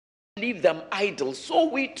leave them idle, so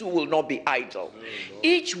we too will not be idle.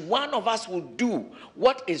 Each one of us will do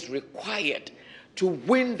what is required to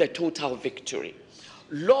win the total victory.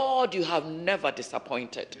 Lord, you have never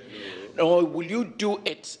disappointed, nor will you do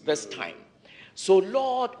it this time. So,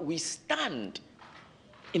 Lord, we stand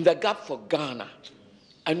in the gap for Ghana,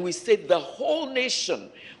 and we say the whole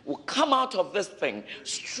nation will come out of this thing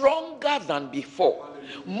stronger than before,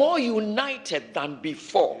 more united than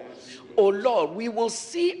before. Oh Lord, we will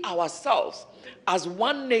see ourselves as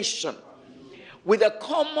one nation with a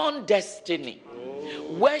common destiny,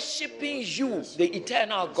 worshiping you, the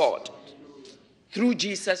eternal God, through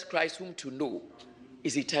Jesus Christ, whom to know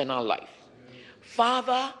is eternal life.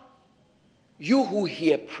 Father, you who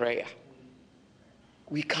hear prayer,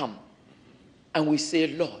 we come and we say,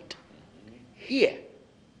 Lord, hear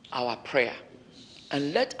our prayer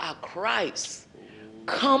and let our cries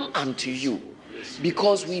come unto you,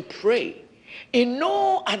 because we pray in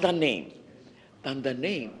no other name than the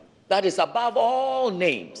name that is above all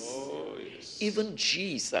names, even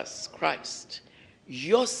Jesus Christ,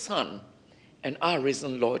 your Son and our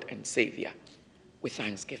risen Lord and Savior, with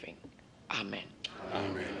thanksgiving. Amen.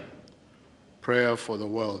 Amen. Prayer for the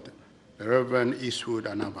world. The Reverend Eastwood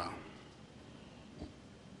Anaba.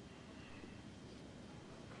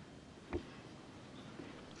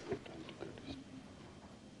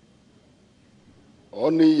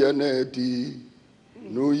 Oni yenedi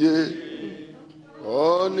nuye,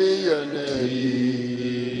 oni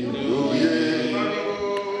yenedi nuye,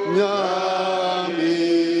 nyami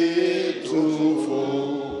tufo.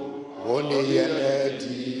 Oni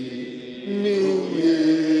yenedi nuye,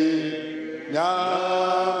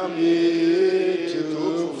 nyami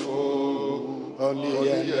tufo. Oni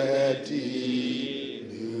yenedi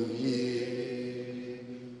nuye.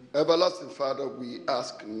 Everlasting Father, we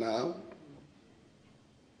ask now.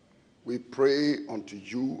 We pray unto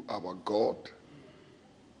you, our God,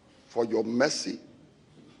 for your mercy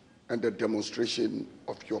and the demonstration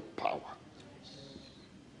of your power.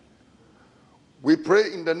 We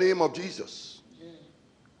pray in the name of Jesus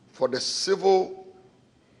for the civil,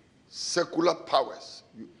 secular powers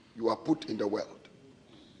you are put in the world.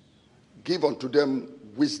 Give unto them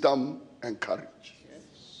wisdom and courage.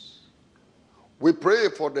 We pray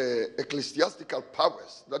for the ecclesiastical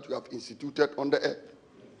powers that you have instituted on the earth.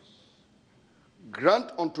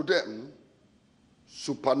 Grant unto them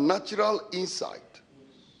supernatural insight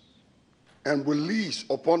and release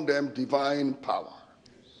upon them divine power.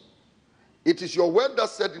 It is your word that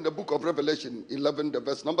said in the book of Revelation 11, the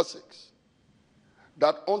verse number 6,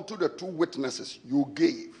 that unto the two witnesses you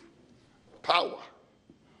gave power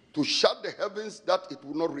to shut the heavens that it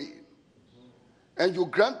will not rain. And you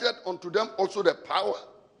granted unto them also the power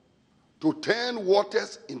to turn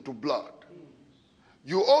waters into blood.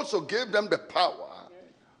 You also gave them the power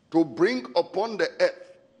to bring upon the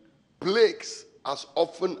earth plagues as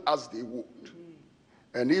often as they would.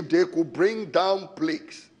 And if they could bring down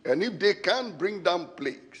plagues, and if they can bring down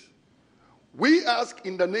plagues, we ask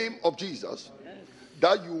in the name of Jesus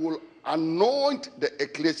that you will anoint the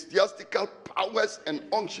ecclesiastical powers and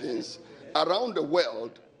unctions around the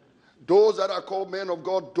world, those that are called men of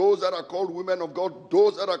God, those that are called women of God,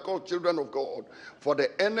 those that are called children of God, for the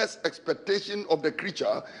earnest expectation of the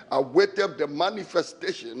creature awaited the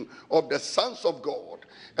manifestation of the sons of God.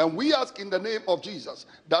 And we ask in the name of Jesus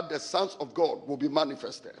that the sons of God will be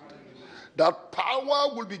manifested, that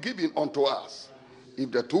power will be given unto us. If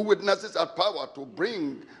the two witnesses had power to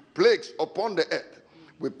bring plagues upon the earth,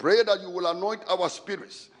 we pray that you will anoint our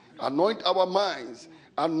spirits, anoint our minds,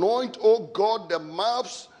 anoint, oh God, the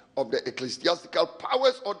mouths of the ecclesiastical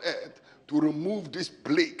powers on earth to remove this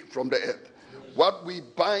plague from the earth. What we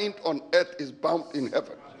bind on earth is bound in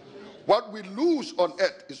heaven. What we loose on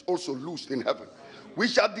earth is also loosed in heaven. We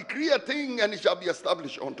shall decree a thing and it shall be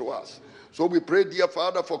established unto us. So we pray, dear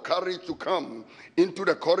Father, for courage to come into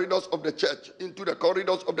the corridors of the church, into the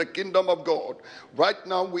corridors of the kingdom of God. Right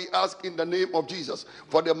now we ask in the name of Jesus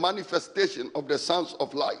for the manifestation of the sons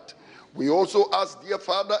of light. We also ask, dear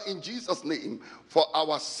Father, in Jesus' name, for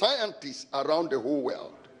our scientists around the whole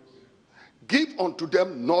world. Give unto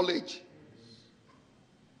them knowledge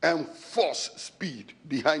and force speed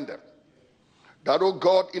behind them. That, oh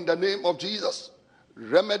God, in the name of Jesus,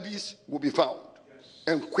 remedies will be found,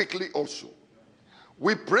 and quickly also.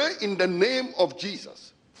 We pray in the name of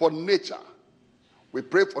Jesus for nature. We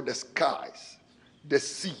pray for the skies, the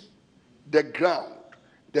sea, the ground,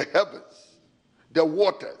 the heavens, the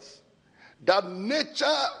waters, that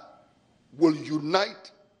nature will unite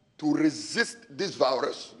to resist this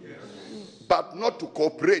virus, but not to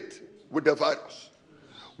cooperate with the virus.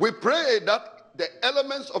 We pray that the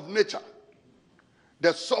elements of nature,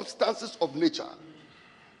 the substances of nature,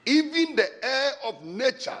 even the air of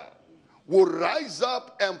nature will rise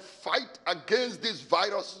up and fight against this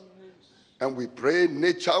virus. And we pray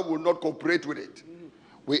nature will not cooperate with it.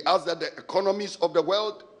 We ask that the economies of the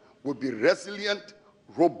world will be resilient,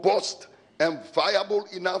 robust, and viable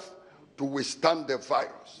enough to withstand the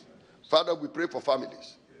virus. Father, we pray for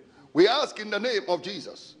families. We ask in the name of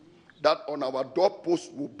Jesus that on our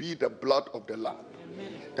doorpost will be the blood of the Lamb.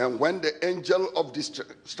 Amen. And when the angel of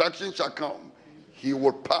destruction shall come, he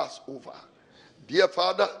will pass over. Dear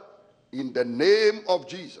Father, in the name of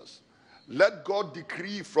Jesus, let God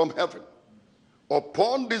decree from heaven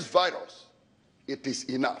upon this virus, it is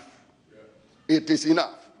enough. It is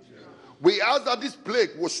enough. We ask that this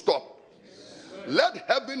plague will stop. Let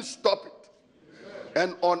heaven stop it.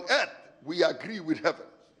 And on earth, we agree with heaven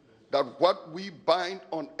that what we bind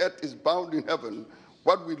on earth is bound in heaven.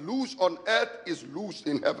 What we loose on earth is loose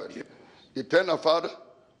in heaven. Eternal Father,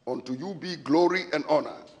 unto you be glory and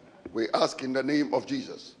honor. We ask in the name of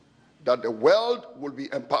Jesus that the world will be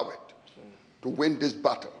empowered to win this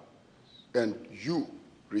battle, and you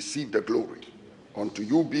receive the glory. Unto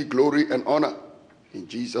you be glory and honor. In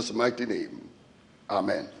Jesus' mighty name.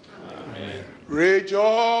 Amen. Amen. Rejoice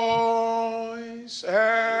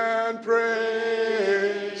and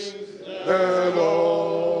praise the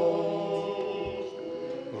Lord.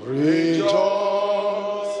 Rejoice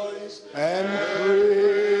and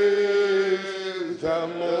praise the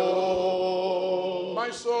Lord. My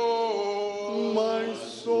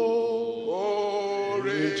soul, oh,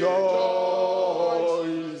 rejoice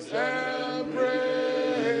and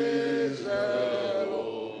praise the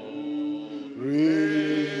Lord.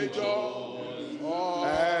 Rejoice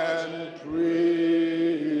and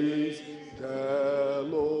praise the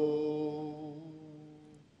Lord.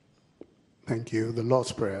 Thank you. The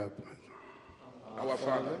Lord's Prayer. Our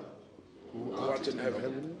Father, who art in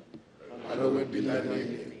heaven, hallowed be thy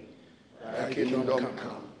name. Thy kingdom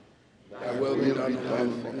come, thy will be done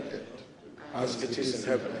on earth as it is in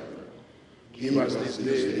heaven. Give us this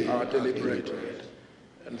day our daily bread,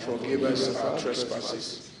 and forgive us our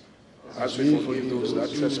trespasses, as we forgive those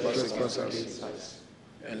that trespass against us.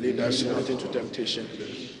 And lead us not into temptation,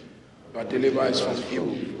 but deliver us from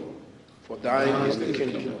evil. For thine is the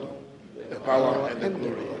kingdom, the power, and the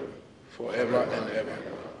glory, forever and ever.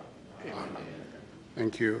 Amen.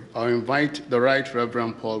 Thank you. I'll invite the Right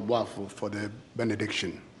Reverend Paul Boafo for the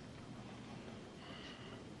benediction.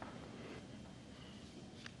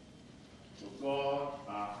 God,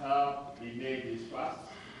 our help, He made this fast.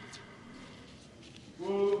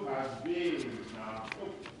 Who has been our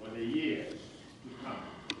hope for the years to come?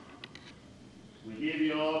 We give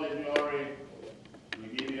you all the glory, we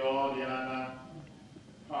give you all the honor,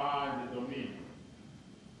 power, and the dominion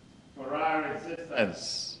for our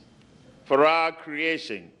existence, for our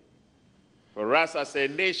creation, for us as a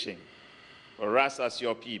nation, for us as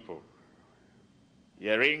your people.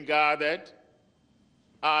 Herein gathered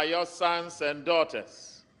are your sons and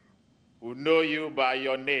daughters who know you by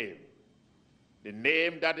your name, the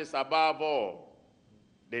name that is above all,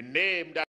 the name that